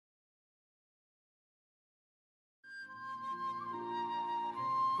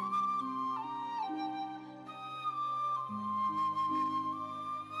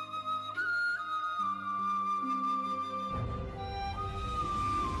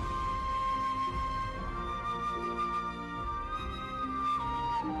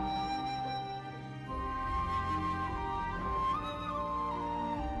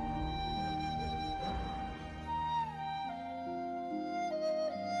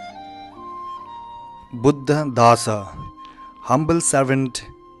Buddhadasa, humble servant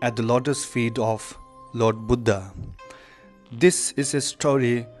at the lotus feet of Lord Buddha. This is a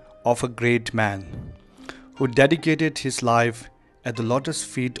story of a great man who dedicated his life at the lotus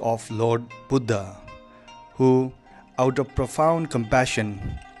feet of Lord Buddha, who, out of profound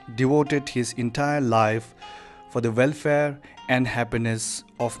compassion, devoted his entire life for the welfare and happiness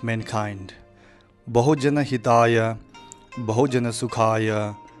of mankind. Bahujana hitaya, bahujana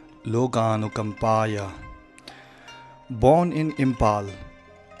sukhaya, lokanukampaya. Born in Impal,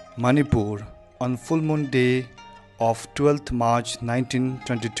 Manipur, on full moon day of 12th March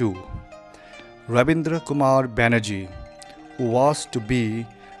 1922, Rabindra Kumar Banerjee, who was to be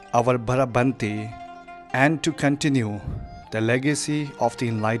our Bharabante and to continue the legacy of the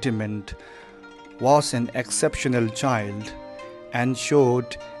Enlightenment, was an exceptional child and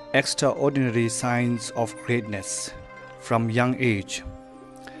showed extraordinary signs of greatness from young age.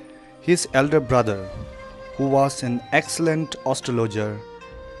 His elder brother, who was an excellent astrologer,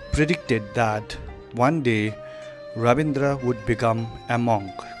 predicted that one day Rabindra would become a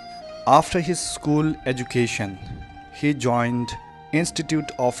monk. After his school education, he joined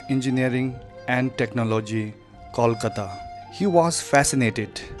Institute of Engineering and Technology, Kolkata. He was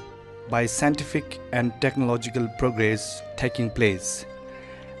fascinated by scientific and technological progress taking place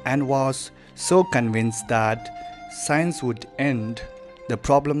and was so convinced that science would end the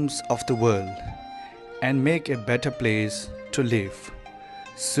problems of the world and make a better place to live,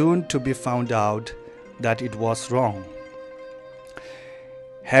 soon to be found out that it was wrong.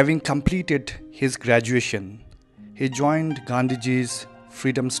 Having completed his graduation, he joined Gandhiji's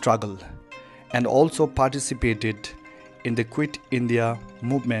freedom struggle and also participated in the Quit India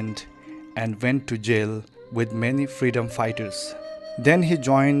movement and went to jail with many freedom fighters. Then he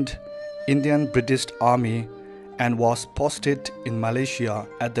joined Indian British Army and was posted in Malaysia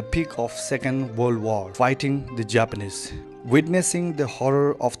at the peak of Second World War, fighting the Japanese. Witnessing the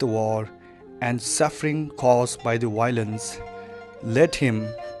horror of the war and suffering caused by the violence led him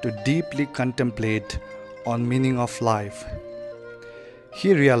to deeply contemplate on meaning of life.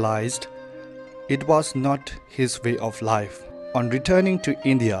 He realized it was not his way of life. On returning to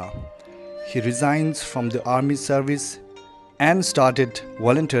India, he resigns from the army service and started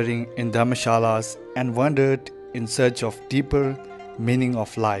volunteering in dharmashalas and wandered in search of deeper meaning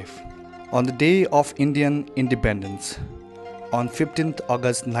of life. On the day of Indian independence, on 15th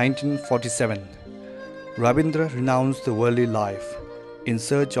August 1947, Rabindra renounced the worldly life in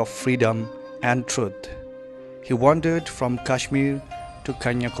search of freedom and truth. He wandered from Kashmir to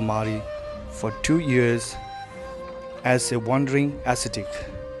Kanyakumari for 2 years as a wandering ascetic,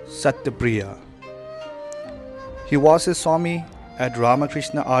 Satyapriya. He was a Swami at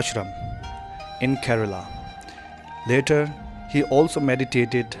Ramakrishna Ashram in Kerala. Later, he also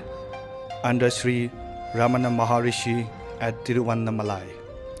meditated under Sri Ramana Maharishi at Tiruvannamalai.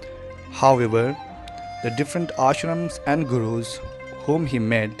 However, the different ashrams and gurus whom he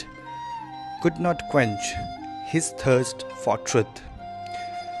met could not quench his thirst for truth.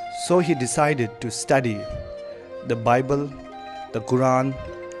 So he decided to study the Bible, the Quran,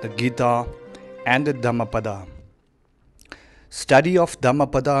 the Gita, and the Dhammapada. Study of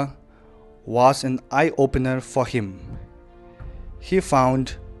Dhammapada was an eye-opener for him. He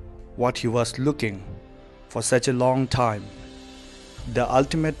found what he was looking for such a long time, the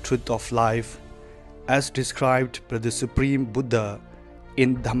ultimate truth of life as described by the Supreme Buddha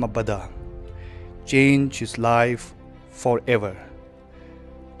in Dhammapada, change his life forever.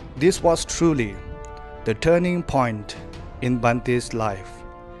 This was truly the turning point in Bhante's life,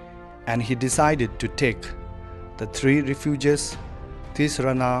 and he decided to take the 3 refuges,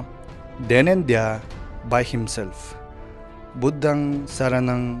 Tisrana, then and there by himself. Buddhang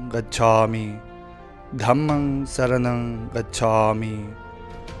saranang gacchami, Dhammang saranang gacchami,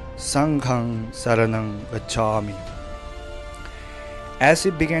 Sanghang saranang gacchami. As he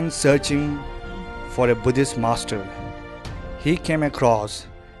began searching for a Buddhist master, he came across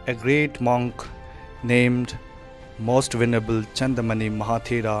a great monk named Most Venerable Chandamani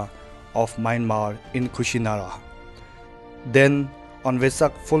Mahathera of Myanmar in Kushinara. Then, on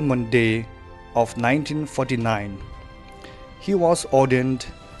Vesak full moon day of 1949, he was ordained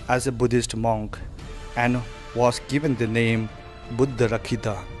as a Buddhist monk and was given the name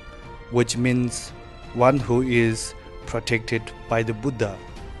Buddharakkita, which means one who is protected by the Buddha.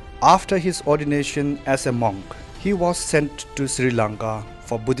 After his ordination as a monk, he was sent to Sri Lanka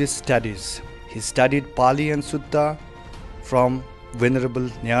for Buddhist studies. He studied Pali and Sutta from Venerable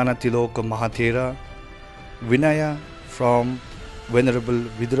Jnanatiloka Mahathera, Vinaya from Venerable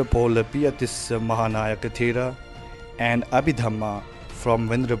Vidurapola Piyatissa Mahanayaka Thera, and Abhidhamma from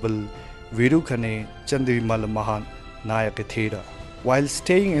Venerable Virukane Chandivimal Mahanayakathera. While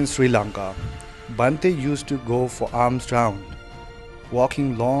staying in Sri Lanka, Bhante used to go for alms round,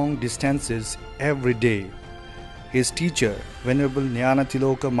 walking long distances every day. His teacher, Venerable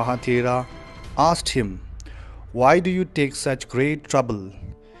Jnanatiloka Mahathera, asked him, "Why do you take such great trouble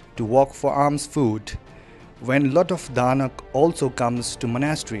to walk for alms food when lot of dana also comes to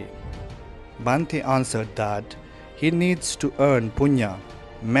monastery?" Bhante answered that he needs to earn punya,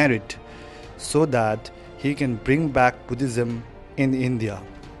 merit, so that he can bring back Buddhism in India.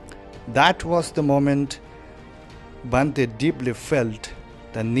 That was the moment Bhante deeply felt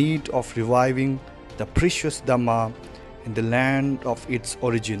the need of reviving the precious Dhamma in the land of its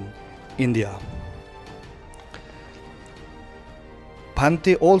origin, India.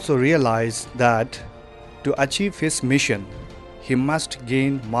 Bhante also realized that to achieve his mission, he must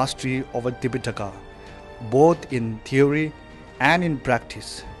gain mastery over Tipitaka, both in theory and in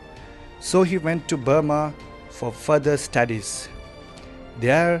practice. So he went to Burma for further studies.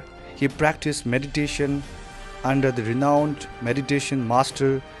 There he practiced meditation under the renowned meditation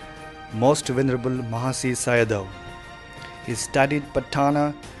master, Most Venerable Mahasi Sayadaw. He studied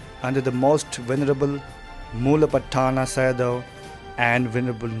Patthana under the Most Venerable Mulapatthana Sayadaw and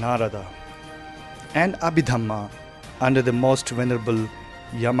Venerable Narada, and Abhidhamma under the Most Venerable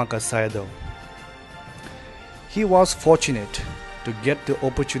Yamaka Sayadaw. He was fortunate to get the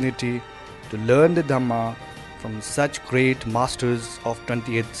opportunity to learn the Dhamma from such great masters of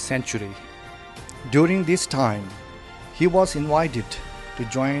 20th century. During this time, he was invited to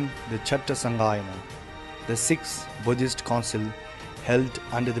join the Chatta Sanghayana, the sixth Buddhist council held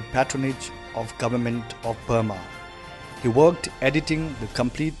under the patronage of government of Burma. He worked editing the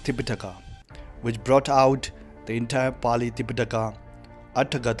complete Tipitaka, which brought out the entire Pali Tipitaka,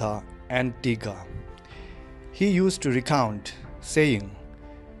 Atthagatha and Tika. He used to recount, saying,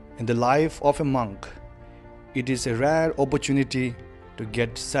 "In the life of a monk, it is a rare opportunity to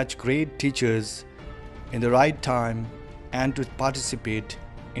get such great teachers in the right time and to participate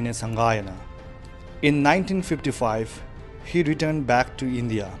in a Sanghayana." In 1955, he returned back to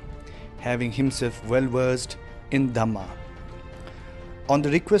India, having himself well versed in Dhamma. On the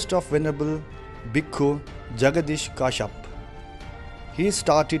request of Venerable Bhikkhu Jagadish Kashyap, he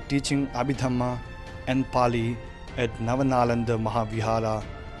started teaching Abhidhamma and Pali at Navanalanda Mahavihara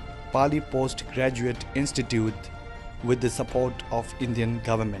Pali Postgraduate Institute with the support of Indian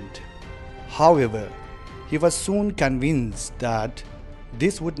government. However, he was soon convinced that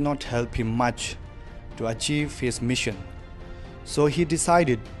this would not help him much to achieve his mission. So he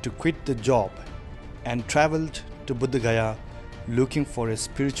decided to quit the job and traveled to Bodh Gaya looking for a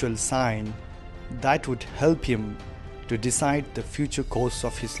spiritual sign that would help him to decide the future course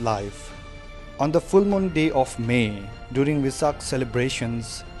of his life. On the full moon day of May, during Vesak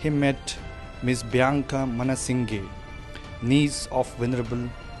celebrations, he met Miss Bianca Manasinghe, niece of Venerable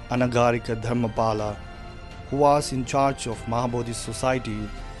Anagarika Dharmapala, who was in charge of Maha Bodhi Society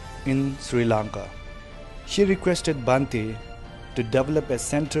in Sri Lanka. She requested Bhante to develop a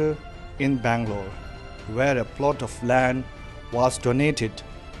center in Bangalore, where a plot of land was donated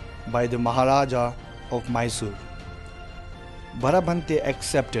by the Maharaja of Mysore. Bharabhante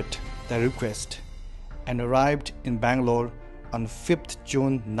accepted the request and arrived in Bangalore on 5th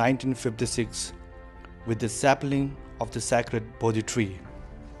June 1956 with the sapling of the sacred Bodhi tree.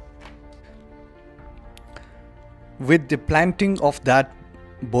 With the planting of that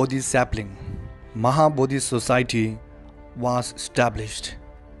Bodhi sapling, Maha Bodhi Society was established,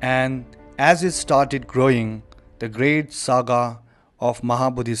 and as it started growing, the great saga of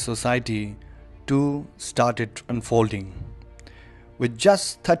Maha Bodhi Society too started unfolding. With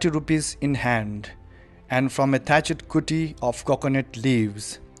just 30 rupees in hand and from a thatched kuti of coconut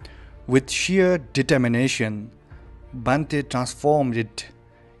leaves, with sheer determination, Bhante transformed it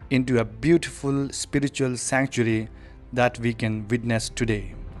into a beautiful spiritual sanctuary that we can witness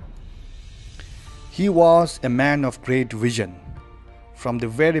today. He was a man of great vision. From the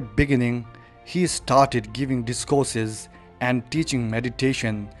very beginning, he started giving discourses and teaching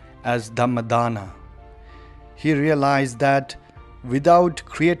meditation as Dhammadana. He realized that without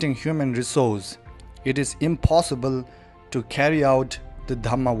creating human resource, it is impossible to carry out the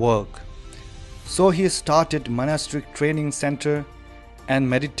Dhamma work. So he started monastic training center and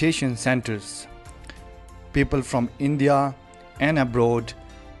meditation centers. People from India and abroad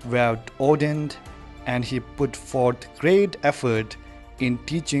were ordained, and he put forth great effort in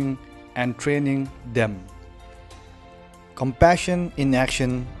teaching and training them. Compassion in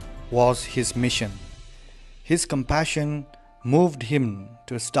action was his mission. His compassion moved him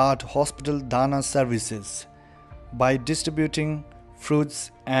to start hospital dana services by distributing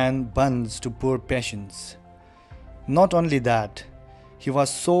fruits and buns to poor patients. Not only that, he was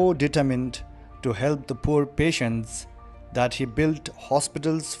so determined to help the poor patients that he built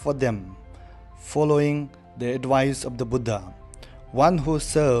hospitals for them, following the advice of the Buddha, "One who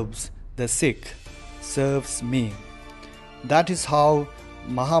serves the sick serves me." That is how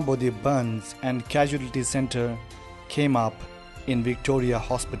Maha Bodhi Burns and Casualty Center came up in Victoria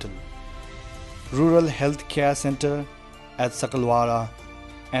Hospital, Rural Health Care Center at Sakalwara,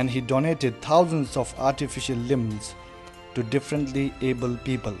 and he donated thousands of artificial limbs to differently able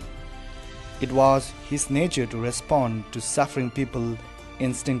people. It was his nature to respond to suffering people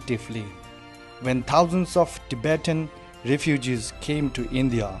instinctively. When thousands of Tibetan refugees came to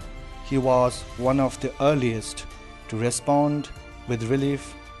India, he was one of the earliest to respond with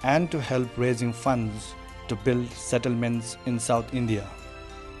relief and to help raising funds to build settlements in South India.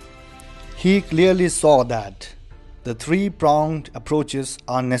 He clearly saw that the three-pronged approaches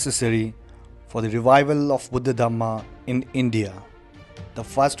are necessary for the revival of Buddha Dhamma in India. The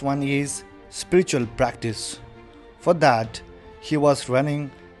first one is spiritual practice. For that, he was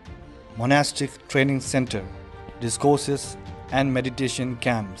running monastic training center, discourses and meditation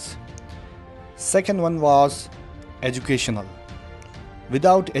camps. Second one was educational.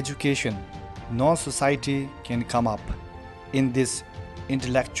 Without education, no society can come up in this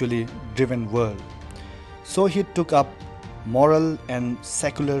intellectually driven world. So he took up moral and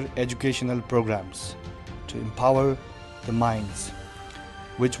secular educational programs to empower the minds,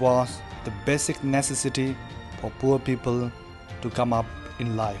 which was the basic necessity for poor people to come up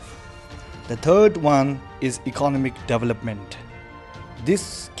in life. The third one is economic development.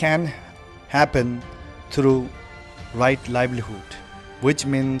 This can happen through right livelihood, which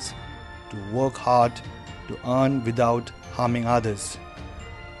means to work hard to earn without harming others.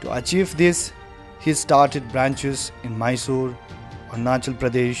 To achieve this, he started branches in Mysore, Arunachal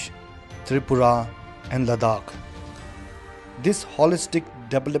Pradesh, Tripura and Ladakh. This holistic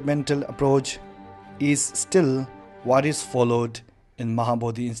developmental approach is still what is followed in Maha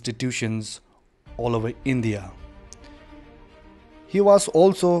Bodhi institutions all over India. He was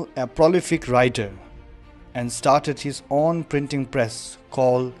also a prolific writer and started his own printing press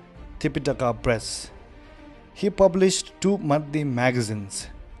called Tipitaka Press. He published two monthly magazines,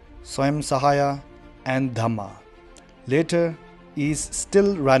 Swayam Sahaya and Dhamma. Later is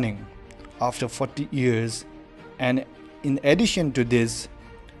still running after 40 years, and in addition to this,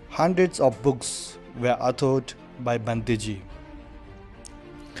 hundreds of books were authored by Bhanteji.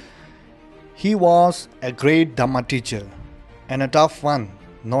 He was a great Dhamma teacher and a tough one,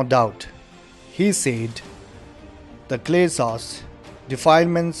 no doubt. He said, "The kleshas,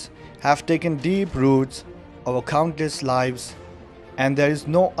 defilements, have taken deep roots over countless lives, and there is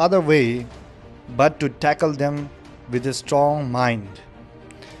no other way but to tackle them with a strong mind.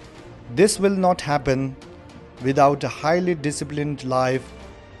 This will not happen without a highly disciplined life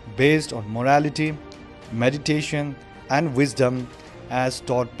based on morality, meditation and wisdom as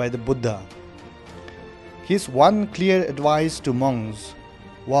taught by the Buddha." His one clear advice to monks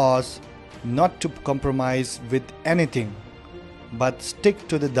was not to compromise with anything, but stick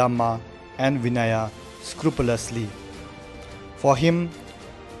to the Dhamma and Vinaya scrupulously. For him,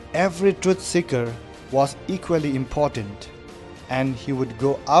 every truth seeker was equally important, and he would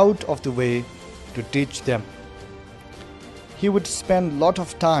go out of the way to teach them. He would spend a lot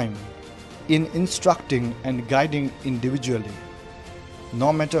of time in instructing and guiding individually,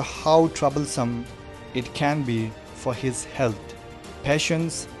 no matter how troublesome it can be for his health.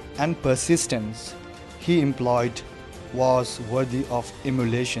 Patience and persistence he employed was worthy of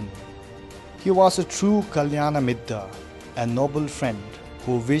emulation. He was a true Kalyana Mitra, a noble friend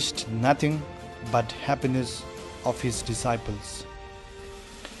who wished nothing but happiness of his disciples.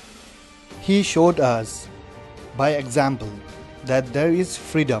 He showed us by example that there is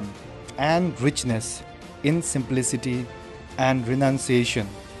freedom and richness in simplicity and renunciation.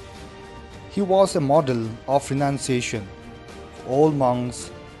 He was a model of renunciation for all monks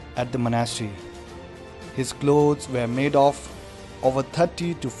at the monastery. His clothes were made of over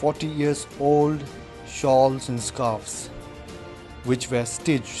 30 to 40 years old shawls and scarves, which were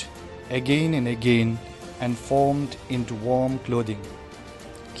stitched again and again and formed into warm clothing.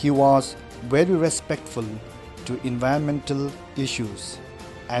 He was very respectful to environmental issues,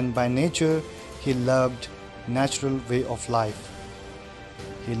 and by nature he loved natural way of life.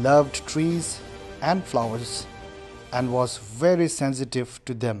 He loved trees and flowers and was very sensitive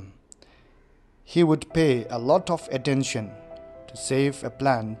to them. He would pay a lot of attention to save a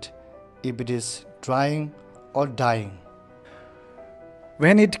plant if it is drying or dying.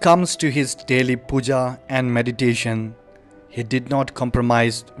 When it comes to his daily puja and meditation, He did not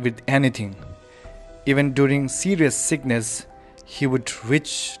compromise with anything. Even during serious sickness, he would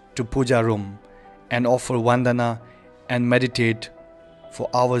reach to puja room and offer vandana and meditate for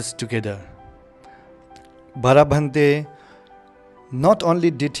hours together. Bharabhante, not only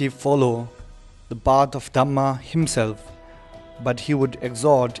did he follow the path of Dhamma himself, but he would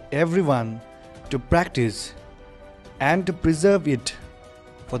exhort everyone to practice and to preserve it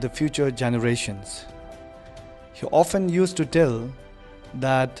for the future generations. He often used to tell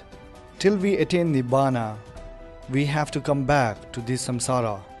that till we attain Nibbana, we have to come back to this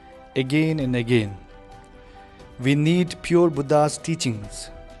samsara again and again. We need pure Buddha's teachings.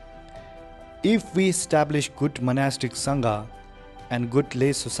 If we establish good monastic sangha and good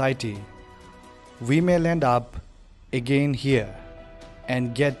lay society, we may land up again here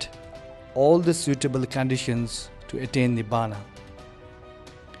and get all the suitable conditions to attain Nibbana.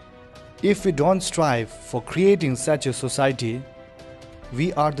 If we don't strive for creating such a society,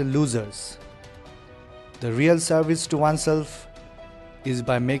 we are the losers. The real service to oneself is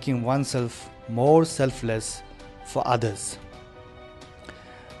by making oneself more selfless for others.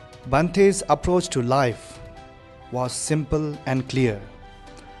 Bhante's approach to life was simple and clear: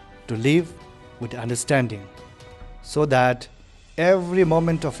 to live with understanding, so that every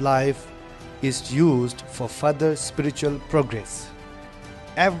moment of life is used for further spiritual progress.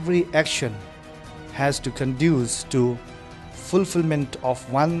 Every action has to conduce to fulfillment of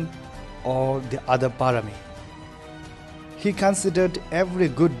one or the other parami. He considered every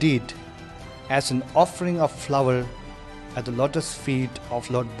good deed as an offering of flower at the lotus feet of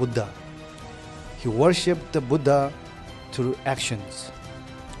Lord Buddha. He worshipped the Buddha through actions.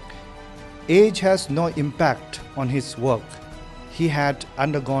 Age has no impact on his work. He had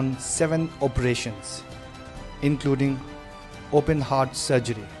undergone 7 operations, including open heart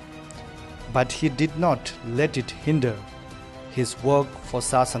surgery, but he did not let it hinder his work for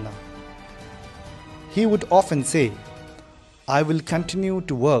sasana. He would often say, "I will continue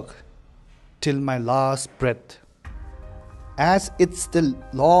to work till my last breath." As it's the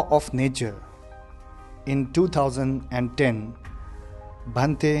law of nature, in 2010,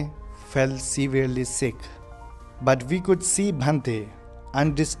 Bhante fell severely sick, but we could see Bhante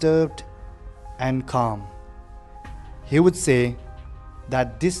undisturbed and calm. He would say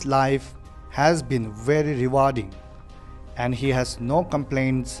that this life has been very rewarding and he has no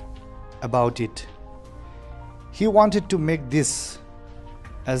complaints about it. He wanted to make this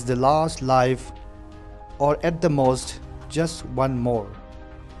as the last life, or at the most just one more,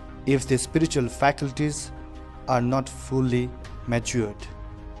 if the spiritual faculties are not fully matured.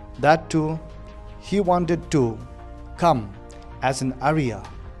 That too, he wanted to come as an Arya,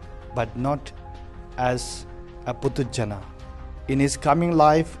 but not as a Putujjana. In his coming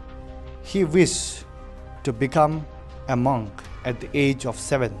life, he wished to become a monk at the age of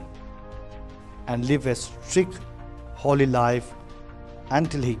 7 and live a strict, holy life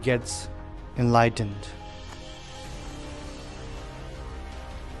until he gets enlightened.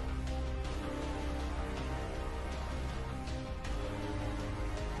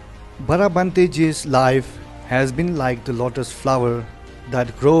 Bhanteji's life has been like the lotus flower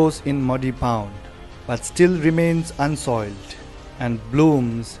that grows in muddy pond, but still remains unsoiled and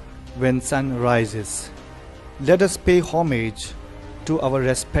blooms when sun rises. Let us pay homage to our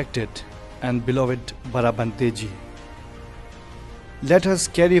respected and beloved Bhanteji. Let us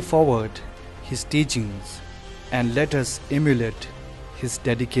carry forward his teachings and let us emulate his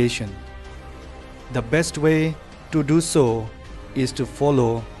dedication. The best way to do so is to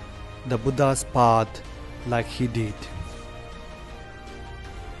follow the Buddha's path like he did.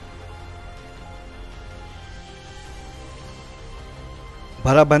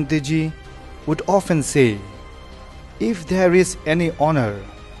 Bhanteji would often say, if there is any honor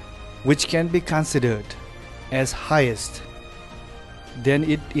which can be considered as highest, then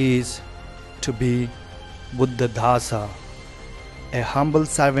it is to be Buddhadasa, a humble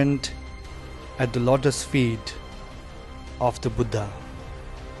servant at the lotus feet of the Buddha.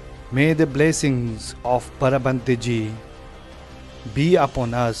 May the blessings of Bhanteji be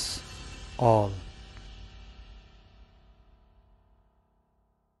upon us all.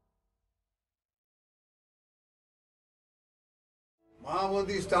 Maha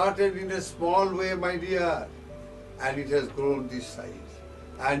Bodhi started in a small way, my dear, and it has grown this size.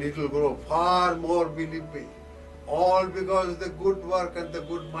 And it will grow far more, believe me. All because of the good work and the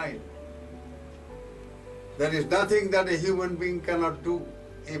good mind. There is nothing that a human being cannot do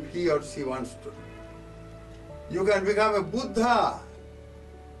if he or she wants to. You can become a Buddha,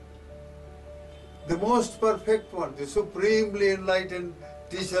 the most perfect one, the supremely enlightened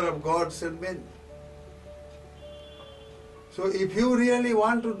teacher of gods and men. So if you really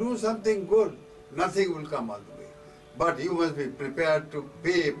want to do something good, nothing will come on the way. But you must be prepared to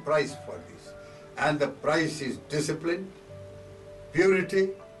pay a price for this. And the price is discipline, purity,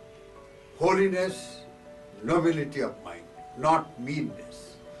 holiness, nobility of mind, not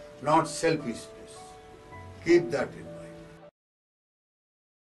meanness, not selfishness. Keep that in mind.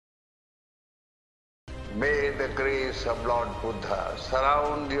 May the grace of Lord Buddha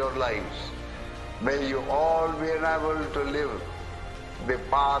surround your lives. May you all be enabled to live the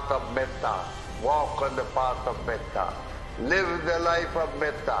path of metta, walk on the path of metta, live the life of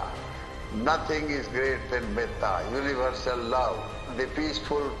metta. Nothing is greater than metta, universal love, the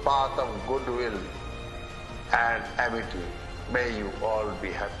peaceful path of goodwill and amity. May you all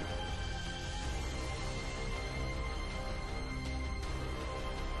be happy.